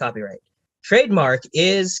things, copyright. Trademark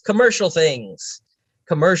is commercial things.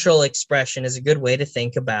 Commercial expression is a good way to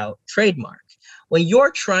think about trademark. When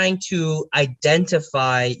you're trying to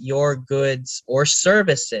identify your goods or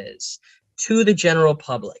services to the general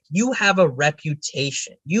public, you have a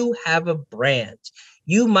reputation, you have a brand.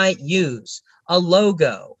 You might use a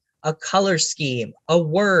logo, a color scheme, a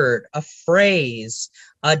word, a phrase,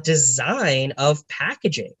 a design of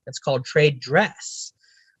packaging. That's called trade dress.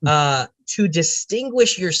 To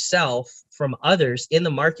distinguish yourself from others in the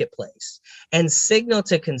marketplace and signal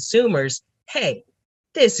to consumers, hey,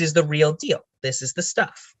 this is the real deal. This is the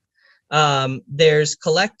stuff. There's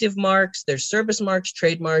collective marks, there's service marks,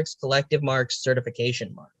 trademarks, collective marks,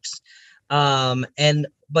 certification marks.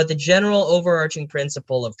 But the general overarching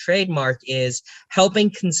principle of trademark is helping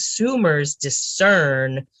consumers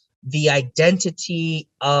discern the identity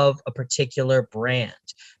of a particular brand,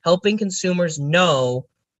 helping consumers know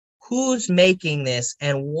who's making this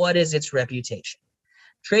and what is its reputation.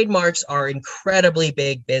 Trademarks are incredibly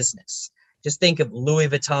big business. Just think of Louis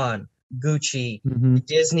Vuitton, Gucci, the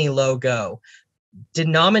Disney logo,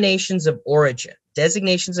 denominations of origin,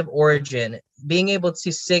 designations of origin, being able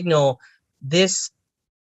to signal this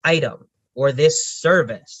item or this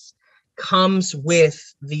service comes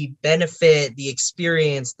with the benefit, the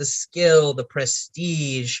experience, the skill, the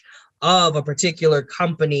prestige of a particular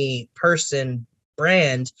company, person,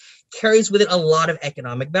 brand, carries with it a lot of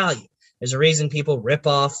economic value. There's a reason people rip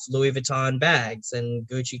off Louis Vuitton bags and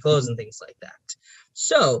Gucci clothes and things like that.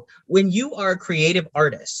 So when you are a creative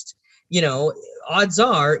artist, odds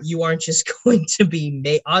are you aren't just going to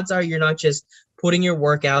be odds are you're not just putting your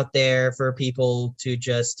work out there for people to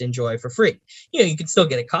just enjoy for free. You can still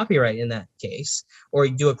get a copyright in that case, or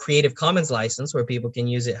you do a Creative Commons license where people can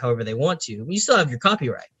use it however they want to. You still have your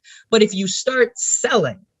copyright. But if you start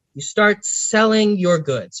selling your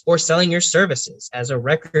goods or selling your services as a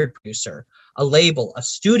record producer, a label, a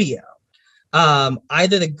studio,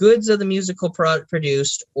 either the goods of the musical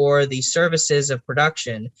produced or the services of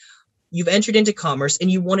production, you've entered into commerce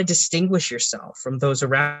and you want to distinguish yourself from those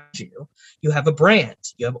around you. You have a brand.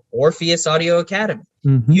 You have Orpheus Audio Academy,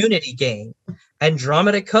 Unity Game,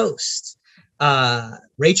 Andromeda Coast,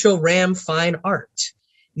 Rachel Ram Fine Art.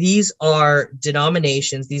 These are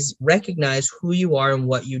denominations. These recognize who you are and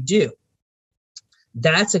what you do.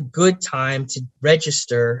 That's a good time to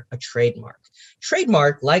register a trademark.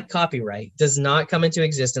 Trademark, like copyright, does not come into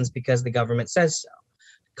existence because the government says so.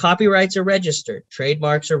 Copyrights are registered,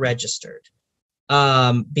 trademarks are registered,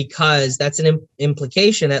 because that's an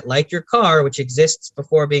implication that, like your car, which exists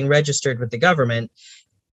before being registered with the government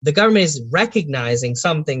is recognizing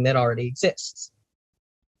something that already exists.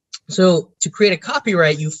 So to create a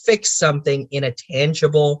copyright, you fix something in a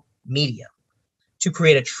tangible medium. To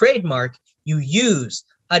create a trademark, you use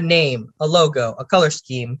a name, a logo, a color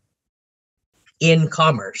scheme in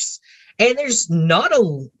commerce. And it's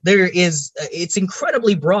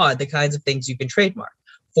incredibly broad, the kinds of things you can trademark.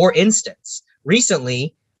 For instance,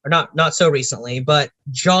 recently, or not so recently, but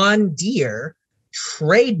John Deere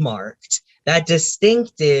trademarked that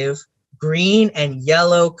distinctive green and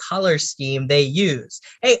yellow color scheme they use.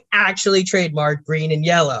 They actually trademarked green and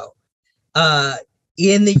yellow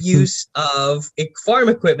in the use of farm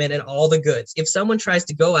equipment and all the goods. If someone tries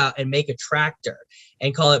to go out and make a tractor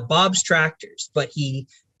and call it Bob's Tractors, but he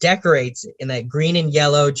decorates it in that green and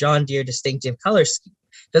yellow John Deere distinctive color scheme,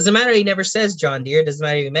 doesn't matter he never says John Deere, doesn't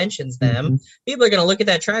matter if he mentions them, people are going to look at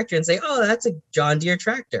that tractor and say, oh, that's a John Deere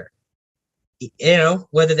tractor.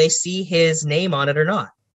 Whether they see his name on it or not.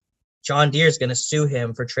 John Deere is going to sue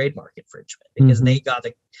him for trademark infringement because they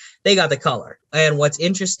got the color. And what's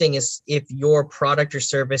interesting is if your product or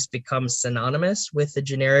service becomes synonymous with the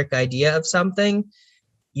generic idea of something,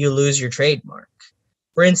 you lose your trademark.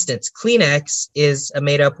 For instance, Kleenex is a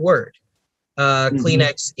made-up word.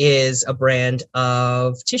 Kleenex is a brand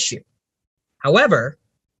of tissue. However,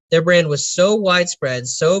 their brand was so widespread,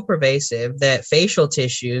 so pervasive, that facial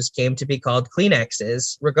tissues came to be called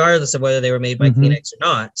Kleenexes, regardless of whether they were made by Kleenex or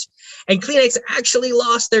not. And Kleenex actually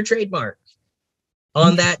lost their trademark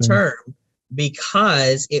on that term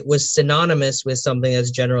because it was synonymous with something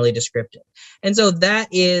that's generally descriptive. And so that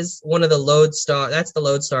is one of the that's the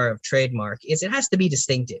lodestar of trademark, is it has to be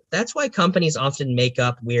distinctive. That's why companies often make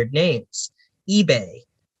up weird names. eBay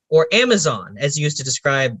or Amazon, as used to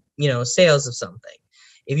describe, sales of something.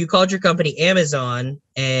 If you called your company Amazon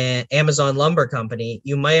and Amazon Lumber Company,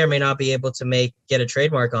 you may or may not be able to get a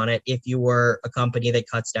trademark on it if you were a company that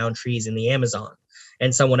cuts down trees in the Amazon.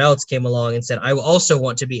 And someone else came along and said, I also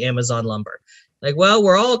want to be Amazon Lumber. Like, well,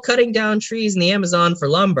 we're all cutting down trees in the Amazon for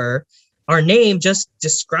lumber. Our name just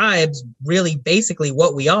describes really basically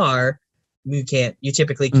what we are. You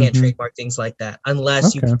typically can't trademark things like that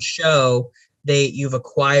unless you can show you've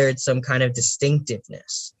acquired some kind of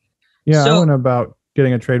distinctiveness. Yeah, I went about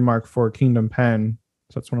getting a trademark for Kingdom Pen.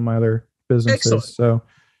 So that's one of my other businesses. Excellent. So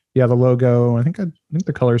yeah, the logo, I think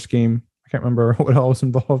the color scheme, I can't remember what all was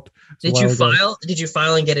involved. Did you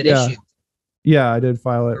file and get it issued? Yeah, I did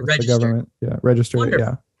file it with the government. Yeah, registered. Wonderful.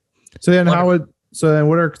 Yeah. So then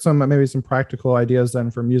what are some practical ideas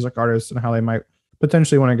then for music artists and how they might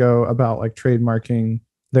potentially want to go about like trademarking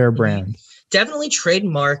their brand. Definitely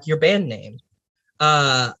trademark your band name.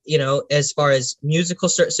 As far as musical,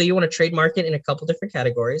 so you want to trademark it in a couple different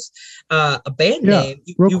categories. A band name.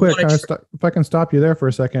 Real quick, if I can stop you there for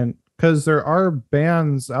a second, because there are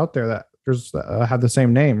bands out there that have the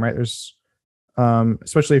same name, right? There's,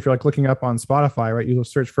 especially if you're like looking up on Spotify, right? You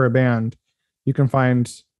search for a band, you can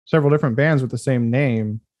find several different bands with the same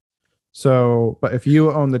name. So, but if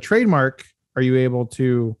you own the trademark, are you able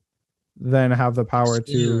to then have the power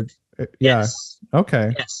Exclude. to? Yeah. Yes.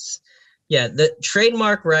 Okay. Yes. Yeah, the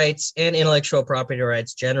trademark rights and intellectual property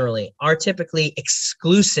rights generally are typically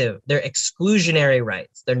exclusive. They're exclusionary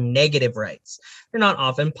rights. They're negative rights. They're not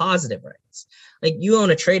often positive rights. Like you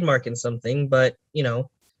own a trademark in something, but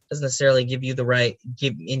doesn't necessarily give you the right,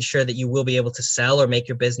 ensure that you will be able to sell or make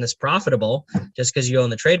your business profitable just because you own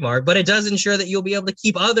the trademark. But it does ensure that you'll be able to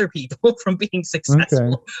keep other people from being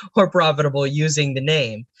successful or profitable using the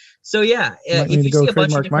name. So yeah, if you see a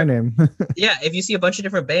bunch of different, my name. yeah, if you see a bunch of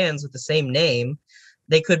different bands with the same name,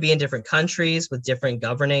 they could be in different countries with different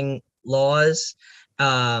governing laws.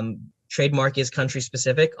 Trademark is country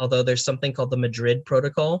specific, although there's something called the Madrid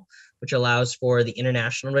Protocol, which allows for the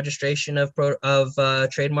international registration of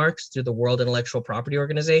trademarks through the World Intellectual Property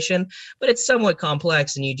Organization, but it's somewhat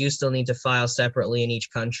complex and you do still need to file separately in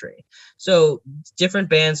each country. So different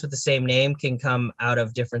bands with the same name can come out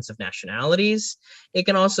of difference of nationalities. It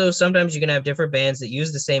can also, sometimes you can have different bands that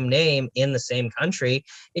use the same name in the same country.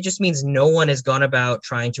 It just means no one has gone about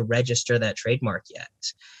trying to register that trademark yet.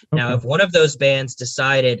 Now, if one of those bands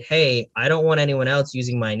decided, hey, I don't want anyone else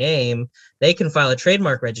using my name, they can file a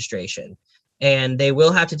trademark registration, and they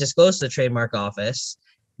will have to disclose to the trademark office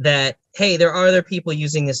that, hey, there are other people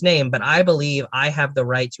using this name, but I believe I have the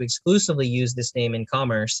right to exclusively use this name in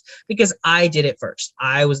commerce because I did it first.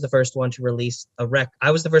 I was the first one to release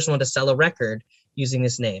I was the first one to sell a record using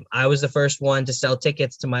this name. I was the first one to sell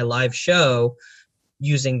tickets to my live show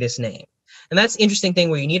using this name. And that's the interesting thing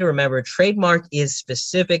where you need to remember trademark is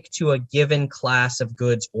specific to a given class of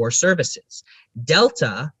goods or services.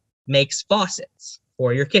 Delta makes faucets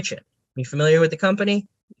for your kitchen. Are you familiar with the company?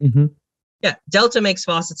 Mm-hmm. Yeah, Delta makes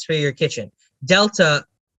faucets for your kitchen. Delta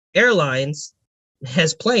Airlines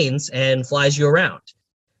has planes and flies you around.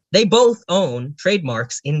 They both own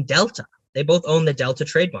trademarks in Delta. They both own the Delta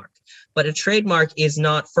trademark. But a trademark is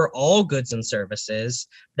not for all goods and services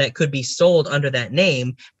that could be sold under that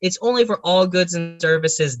name. It's only for all goods and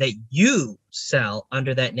services that you sell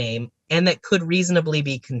under that name and that could reasonably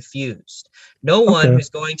be confused. No one who's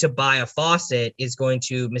going to buy a faucet is going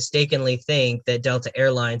to mistakenly think that Delta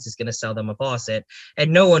Airlines is going to sell them a faucet.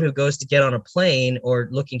 And no one who goes to get on a plane or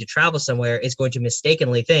looking to travel somewhere is going to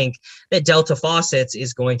mistakenly think that Delta Faucets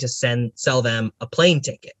is going to sell them a plane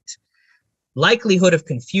ticket. Likelihood of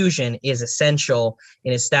confusion is essential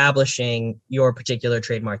in establishing your particular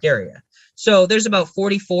trademark area. So there's about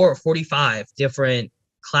 44 or 45 different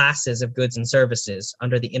classes of goods and services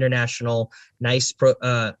under the International NICE,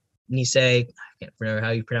 I can't remember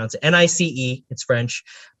how you pronounce it, NICE, it's French,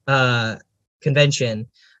 convention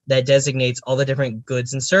that designates all the different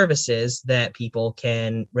goods and services that people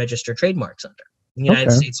can register trademarks under. The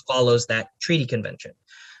United States follows that treaty convention.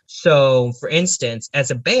 So, for instance,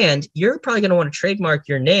 as a band, you're probably going to want to trademark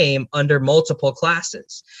your name under multiple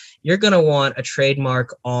classes. You're going to want a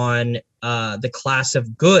trademark on the class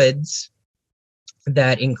of goods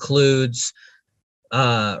that includes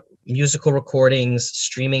musical recordings,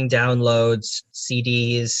 streaming downloads,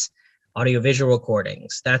 CDs, audiovisual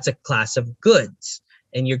recordings. That's a class of goods.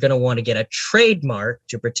 And you're going to want to get a trademark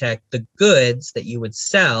to protect the goods that you would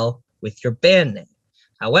sell with your band name.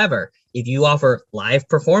 However, if you offer live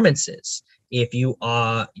performances, if you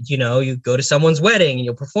you go to someone's wedding and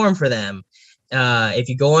you'll perform for them, if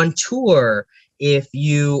you go on tour, if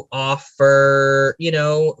you offer,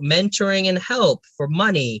 mentoring and help for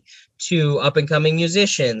money to up and coming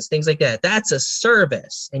musicians, things like that, that's a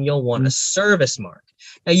service and you'll want a service mark.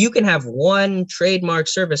 Now you can have one trademark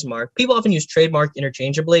service mark. People often use trademark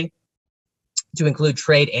interchangeably to include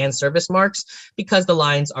trade and service marks because the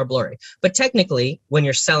lines are blurry. But technically, when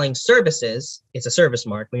you're selling services, it's a service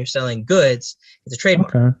mark. When you're selling goods, it's a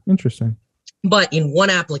trademark. Okay, interesting. But in one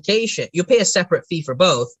application, you pay a separate fee for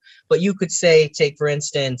both. But you could say, take for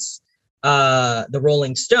instance, the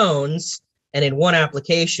Rolling Stones, and in one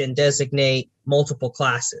application designate multiple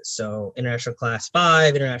classes. So International Class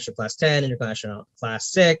 5, International Class 10, International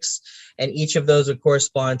Class 6, and each of those would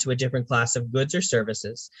correspond to a different class of goods or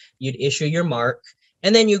services. You'd issue your mark,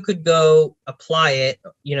 and then you could go apply it.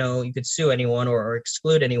 You could sue anyone or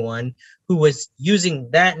exclude anyone who was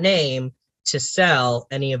using that name to sell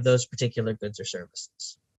any of those particular goods or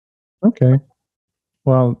services. Okay.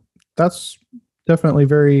 Well, that's definitely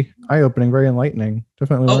very eye-opening, very enlightening.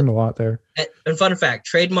 Definitely learned a lot there. And fun fact,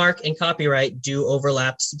 trademark and copyright do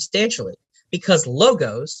overlap substantially because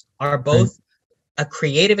logos are both a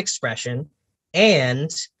creative expression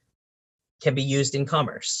and can be used in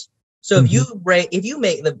commerce. So if you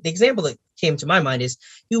make the example that came to my mind is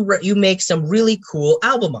you make some really cool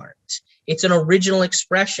album art. It's an original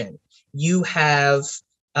expression. You have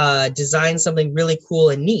designed something really cool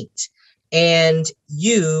and neat. And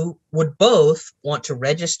you would both want to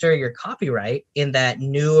register your copyright in that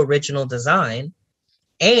new original design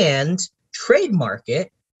and trademark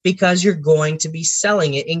it because you're going to be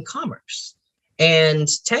selling it in commerce. And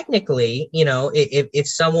technically, you know, if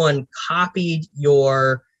someone copied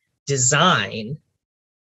your design,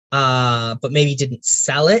 but maybe didn't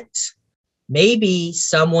sell it, maybe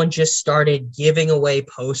someone just started giving away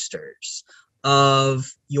posters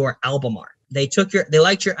of your album art. They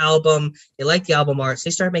liked your album, they liked the album art, so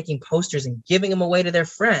they started making posters and giving them away to their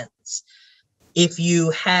friends. If you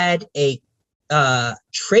had a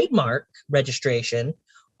trademark registration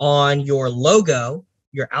on your logo,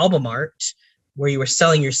 your album art, where you were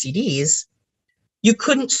selling your CDs, you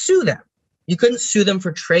couldn't sue them. You couldn't sue them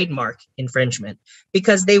for trademark infringement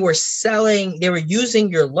because they were using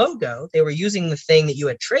your logo, they were using the thing that you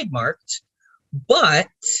had trademarked, but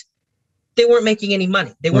they weren't making any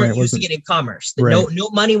money. They weren't using it in commerce. No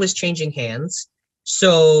money was changing hands.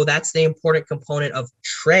 So that's the important component of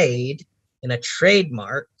trade in a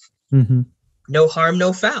trademark. No harm,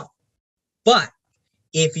 no foul. But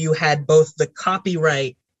if you had both the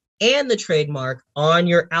copyright and the trademark on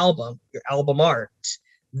your album art,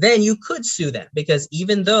 then you could sue them because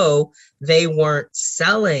even though they weren't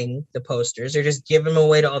selling the posters, they're just giving them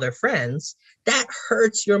away to all their friends, that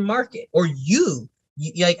hurts your market. Or you're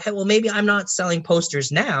like, hey, well, maybe I'm not selling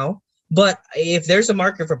posters now, but if there's a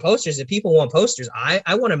market for posters, if people want posters, I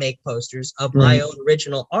want to make posters of my own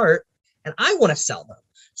original art and I want to sell them.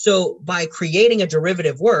 So by creating a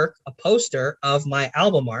derivative work, a poster of my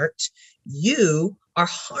album art, you are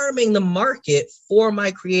harming the market for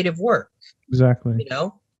my creative work. Exactly. You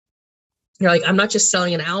know, you're like, I'm not just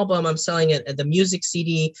selling an album, I'm selling the music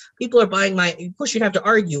CD. People are buying of course you'd have to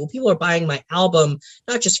argue, well, people are buying my album,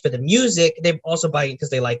 not just for the music, they're also buying it because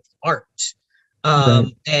they like art.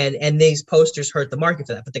 And these posters hurt the market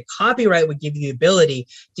for that. But the copyright would give you the ability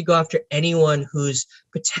to go after anyone who's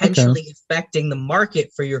potentially affecting the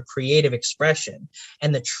market for your creative expression.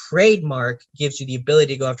 And the trademark gives you the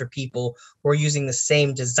ability to go after people who are using the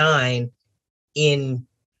same design in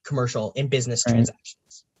business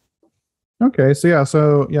transactions. Okay,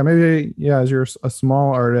 so maybe as you're a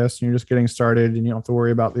small artist and you're just getting started and you don't have to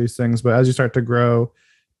worry about these things, but as you start to grow,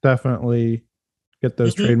 definitely get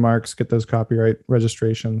those trademarks, get those copyright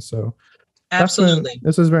registrations. So absolutely,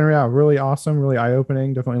 this has been really awesome, really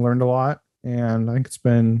eye-opening. Definitely learned a lot, and I think it's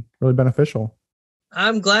been really beneficial.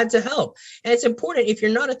 I'm glad to help. And it's important if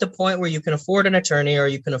you're not at the point where you can afford an attorney or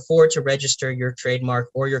you can afford to register your trademark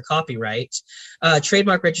or your copyright.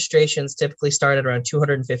 Trademark registrations typically start at around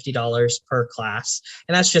 $250 per class.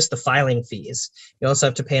 And that's just the filing fees. You also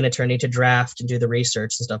have to pay an attorney to draft and do the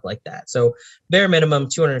research and stuff like that. So bare minimum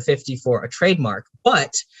 $250 for a trademark,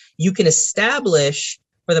 but you can establish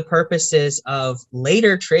for the purposes of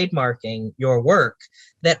later trademarking your work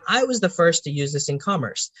that I was the first to use this in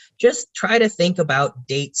commerce. Just try to think about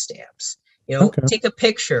date stamps. You know, take a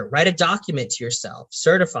picture, write a document to yourself,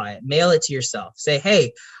 certify it, mail it to yourself. Say,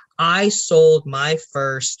 hey, I sold my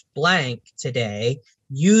first blank today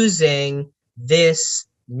using this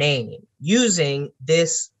name, using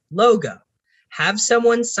this logo. Have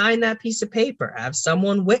someone sign that piece of paper. Have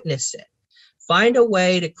someone witness it. Find a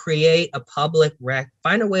way to create a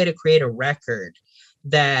find a way to create a record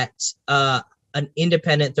that an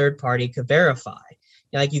independent third party could verify.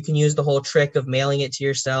 Like you can use the whole trick of mailing it to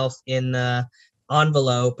yourself in the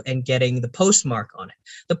envelope and getting the postmark on it.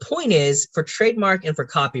 The point is, for trademark and for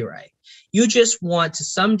copyright, you just want to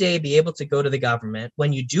someday be able to go to the government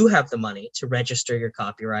when you do have the money to register your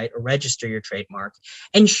copyright or register your trademark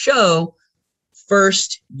and show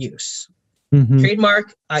first use.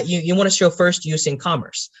 Trademark, you want to show first use in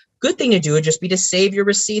commerce. Good thing to do would just be to save your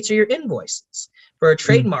receipts or your invoices. For a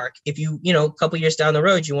trademark, if a couple years down the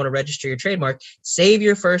road, you want to register your trademark, save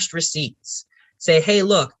your first receipts. Say, hey,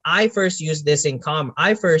 look, I first used this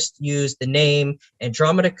I first used the name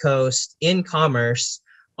Andromeda Coast in commerce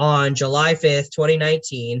on July 5th,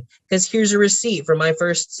 2019, because here's a receipt for my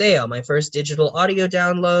first sale, my first digital audio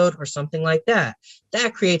download or something like that.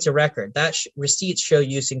 That creates a record. That receipts show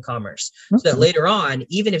use in commerce. So that later on,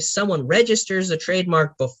 even if someone registers a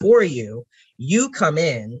trademark before you, you come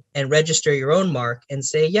in and register your own mark and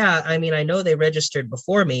say, yeah, I mean, I know they registered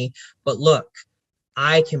before me, but look,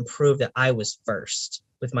 I can prove that I was first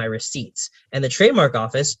with my receipts. And the trademark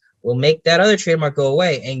office will make that other trademark go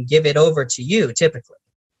away and give it over to you typically.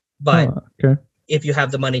 But if you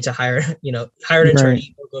have the money to hire an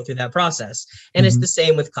attorney or go through that process. And it's the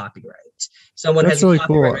same with copyright. Someone has a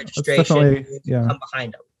copyright registration, come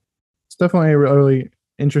behind them. It's definitely a really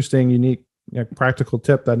interesting, unique, practical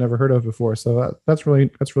tip that I never heard of before. So that's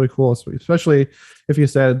really cool, especially if you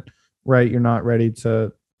said, you're not ready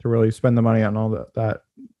to really spend the money on all that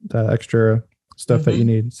extra stuff that you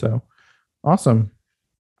need. So awesome.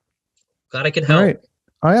 Glad I could help. All right.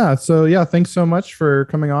 Oh yeah. So yeah, thanks so much for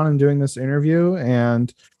coming on and doing this interview.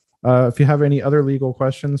 And if you have any other legal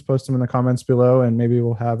questions, post them in the comments below, and maybe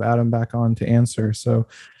we'll have Adam back on to answer. So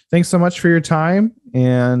thanks so much for your time,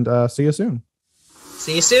 and see you soon.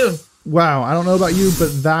 See you soon. Wow, I don't know about you,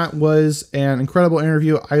 but that was an incredible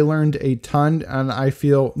interview. I learned a ton, and I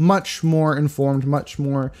feel much more informed, much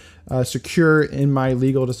more secure in my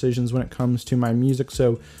legal decisions when it comes to my music.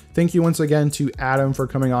 So thank you once again to Adam for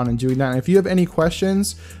coming on and doing that. And if you have any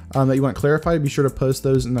questions that you want clarified, be sure to post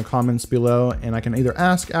those in the comments below, and I can either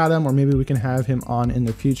ask Adam or maybe we can have him on in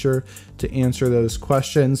the future to answer those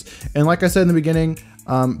questions. And like I said in the beginning,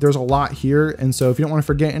 there's a lot here, and so if you don't want to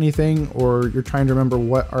forget anything, or you're trying to remember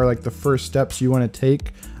what are like the first steps you want to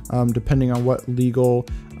take, depending on what legal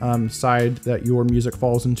side that your music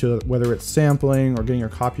falls into, whether it's sampling or getting your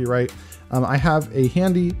copyright, I have a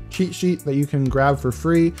handy cheat sheet that you can grab for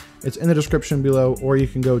free. It's in the description below, or you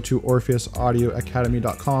can go to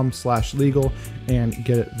orpheusaudioacademy.com/legal and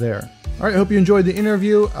get it there. All right, I hope you enjoyed the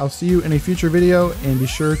interview. I'll see you in a future video, and be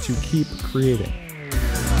sure to keep creating.